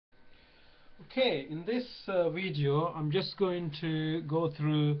Okay, in this video I'm just going to go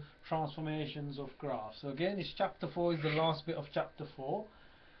through transformations of graphs. So again, it's chapter 4 is the last bit of chapter 4.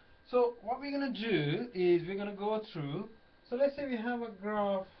 So what we're going to do is we're going to go through, so let's say we have a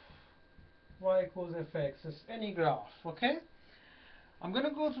graph y equals fx, it's any graph, okay? I'm going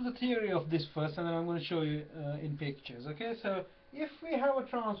to go through the theory of this first and then I'm going to show you in pictures, okay? So if we have a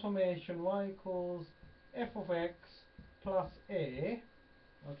transformation y equals f of x plus a,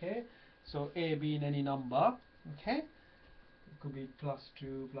 okay, so a being any number, okay, it could be plus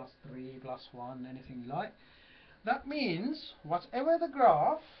 2, plus 3, plus 1, anything you like. That means whatever the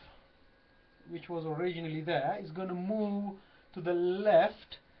graph which was originally there is going to move to the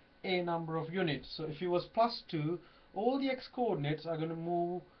left a number of units. So if it was plus 2, all the x coordinates are going to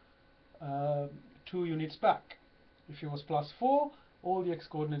move 2 units back. If it was plus 4, all the x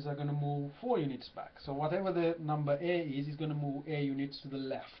coordinates are going to move 4 units back. So whatever the number a is going to move a units to the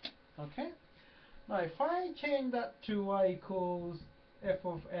left. Okay. Now if I change that to y equals f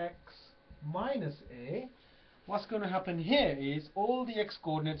of x minus a, what's going to happen here is all the x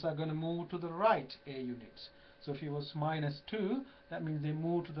coordinates are going to move to the right a units. So if it was minus 2, that means they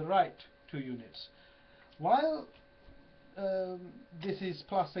move to the right 2 units. While this is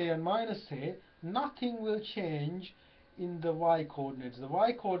plus a and minus a, nothing will change in the y coordinates. The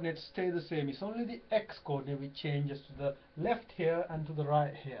y coordinates stay the same. It's only the x coordinate which changes to the left here and to the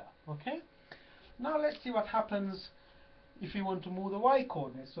right here. Okay? Now let's see what happens if we want to move the y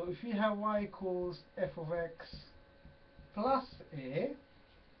coordinates. So if we have y equals f of x plus a,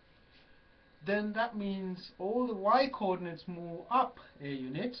 then that means all the y coordinates move up a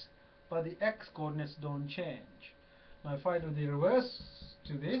units, but the x coordinates don't change. Now if I do the reverse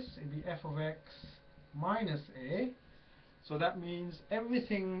to this, it will be f of x minus a. So that means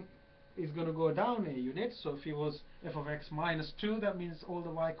everything is going to go down a unit. So if it was f of x minus 2, that means all the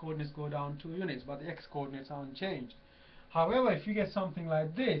y coordinates go down 2 units, but the x coordinates aren't changed. However, if you get something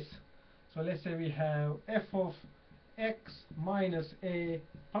like this, so let's say we have f of x minus a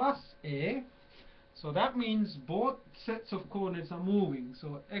plus a, so that means both sets of coordinates are moving.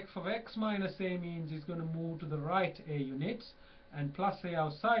 So f of x minus a means it's going to move to the right a units, and plus a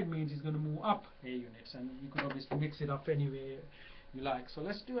outside means it's going to move up a units, and you could obviously mix it up any way you like. So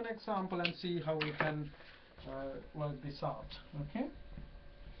let's do an example and see how we can work this out. Okay,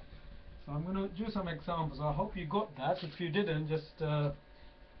 so I'm going to do some examples. I hope you got that. If you didn't, just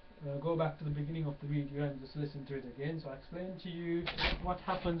go back to the beginning of the video and just listen to it again. So I explained to you what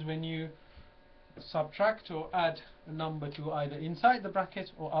happens when you subtract or add a number to either inside the bracket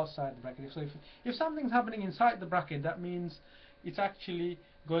or outside the bracket. So if something's happening inside the bracket, that means it's actually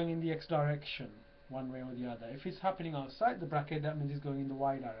going in the x direction one way or the other. If it's happening outside the bracket, that means it's going in the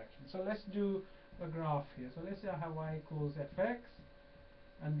y direction. So let's do a graph here. So let's say I have y equals fx,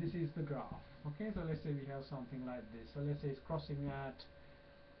 and this is the graph. Okay, so let's say we have something like this. So let's say it's crossing at,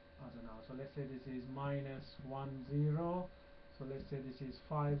 I don't know, so let's say this is minus 1, 0. So let's say this is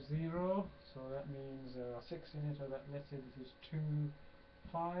 5, 0. So that means there are 6 in it. So that, let's say this is 2,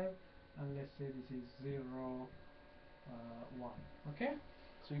 5, and let's say this is 0, 1. Okay,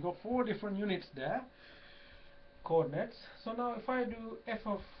 so you got 4 different units there, coordinates. So now if I do f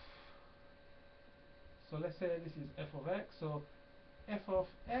of, so let's say this is f of x, so f of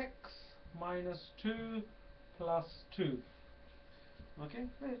x minus 2 plus 2. Okay,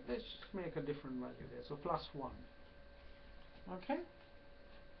 let's make a different value there, so plus 1. Okay,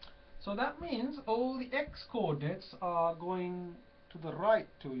 so that means all the x coordinates are going to the right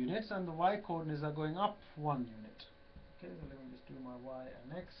 2 units and the y coordinates are going up 1 unit. Okay, so let me just do my y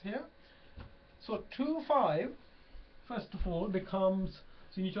and x here. So 2, 5, first of all, becomes,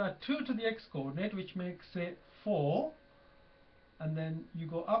 so you need to add 2 to the x coordinate, which makes it 4, and then you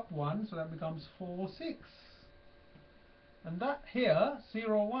go up 1, so that becomes 4, 6. And that here,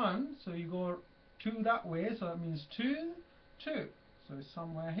 0, 1, so you go 2 that way, so that means 2, 2. So it's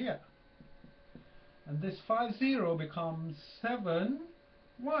somewhere here. And this 5, 0 becomes 7,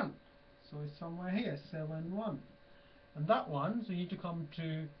 1. So it's somewhere here, 7, 1. And that one, so you need to come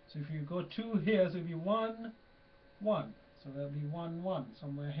to, so if you go 2 here, so it'll be 1, 1. So there'll be 1, 1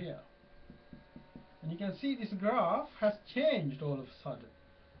 somewhere here. And you can see this graph has changed all of a sudden.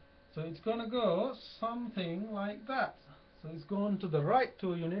 So it's going to go something like that. So it's gone to the right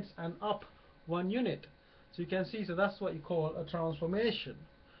 2 units and up 1 unit. So you can see, so that's what you call a transformation.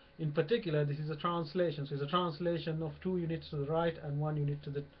 In particular, this is a translation. So it's a translation of 2 units to the right and 1 unit to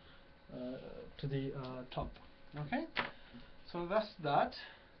the top. Okay, so that's that.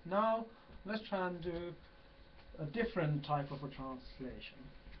 Now let's try and do a different type of a translation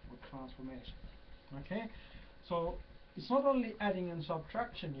or transformation. Okay, so it's not only adding and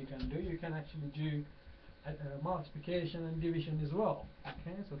subtraction you can do, you can actually do multiplication and division as well.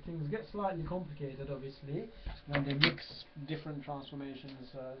 Okay, so things get slightly complicated obviously when they mix different transformations.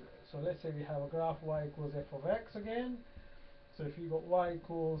 So let's say we have a graph y equals f of x again. So if you got y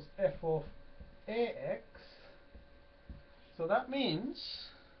equals f of ax, so that means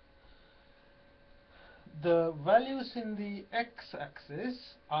the values in the x-axis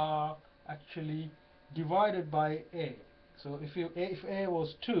are actually divided by a. So if a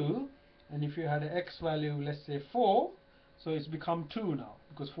was 2, and if you had an x value, let's say 4, so it's become 2 now,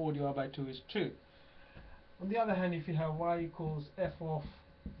 because 4 divided by 2 is 2. On the other hand, if you have y equals f of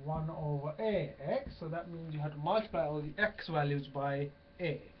 1 over ax, so that means you have to multiply all the x values by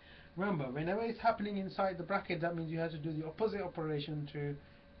a. Remember, whenever it's happening inside the bracket, that means you have to do the opposite operation to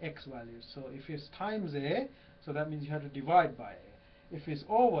x values. So if it's times a, so that means you have to divide by a. If it's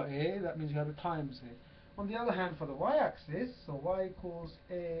over a, that means you have to times a. On the other hand, for the y-axis, so y equals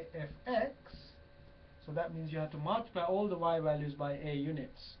a fx, so that means you have to multiply all the y values by a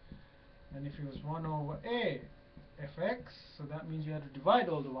units. And if it was 1 over a fx, so that means you have to divide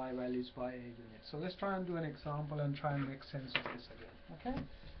all the y values by a unit. So let's try and do an example and try and make sense of this again. Okay?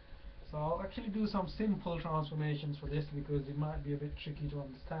 So I'll actually do some simple transformations for this because it might be a bit tricky to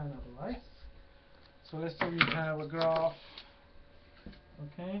understand otherwise. So let's say we have a graph.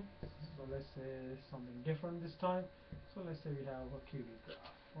 Okay, so let's say something different this time. So let's say we have a cubic graph.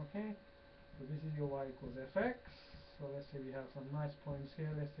 Okay, so this is your y equals fx. So let's say we have some nice points here.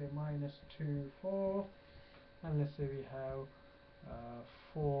 Let's say minus 2, 4, and let's say we have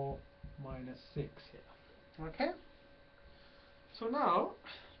 4, minus 6 here. Okay, so now,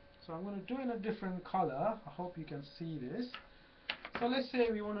 so I'm going to do in a different color. I hope you can see this. So let's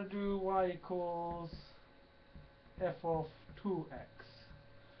say we want to do y equals f of 2x.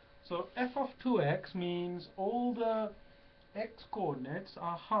 So f of 2x means all the x coordinates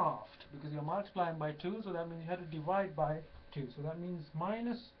are halved because you're multiplying by 2, so that means you have to divide by 2. So that means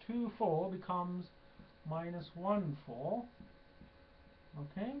minus 2, 4 becomes minus 1, 4.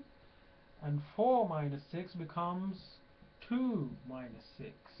 Okay? And 4 minus 6 becomes 2 minus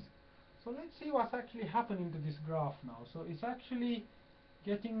 6. So let's see what's actually happening to this graph now. So it's actually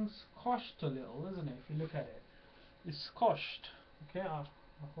getting squashed a little, isn't it? If you look at it, it's squashed. Okay, I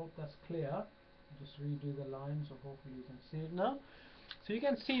hope that's clear. Just redo the line so hopefully you can see it now. So you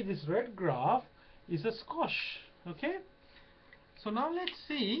can see this red graph is a squash. Okay, so now let's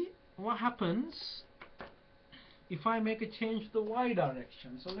see what happens if I make a change to the y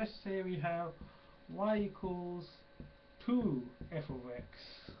direction. So let's say we have y equals 2 f of x.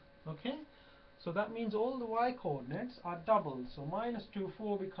 Okay, so that means all the y coordinates are doubled. So minus 2,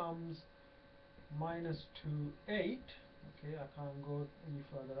 4 becomes minus 2, 8. Okay, I can't go any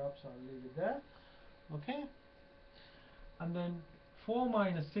further up, so I'll leave it there. Okay, and then 4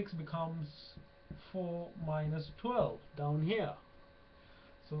 minus 6 becomes 4 minus 12 down here.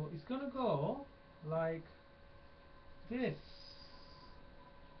 So it's going to go like this.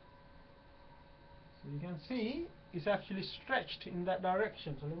 So you can see it's actually stretched in that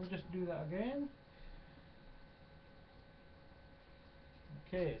direction. So let me just do that again.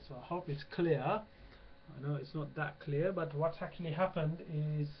 Okay, so I hope it's clear. I know it's not that clear, but what's actually happened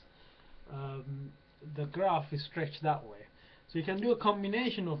is the graph is stretched that way. So you can do a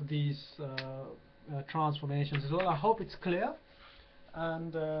combination of these transformations as well. I hope it's clear.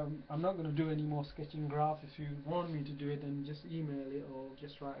 And I'm not going to do any more sketching graph. If you want me to do it, then just email it or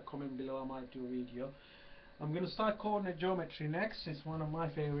just write a comment below. I might do a video. I'm going to start coordinate geometry next. It's one of my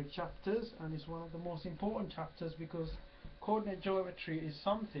favorite chapters, and it's one of the most important chapters because coordinate geometry is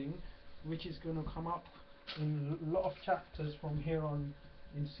something which is going to come up in a lot of chapters from here on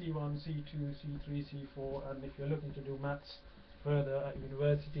in C1, C2, C3, C4, and if you're looking to do maths further at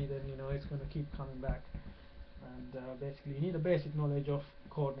university, then you know it's going to keep coming back. And basically you need a basic knowledge of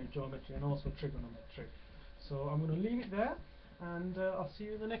coordinate geometry and also trigonometry. So I'm going to leave it there, and I'll see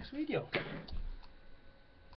you in the next video.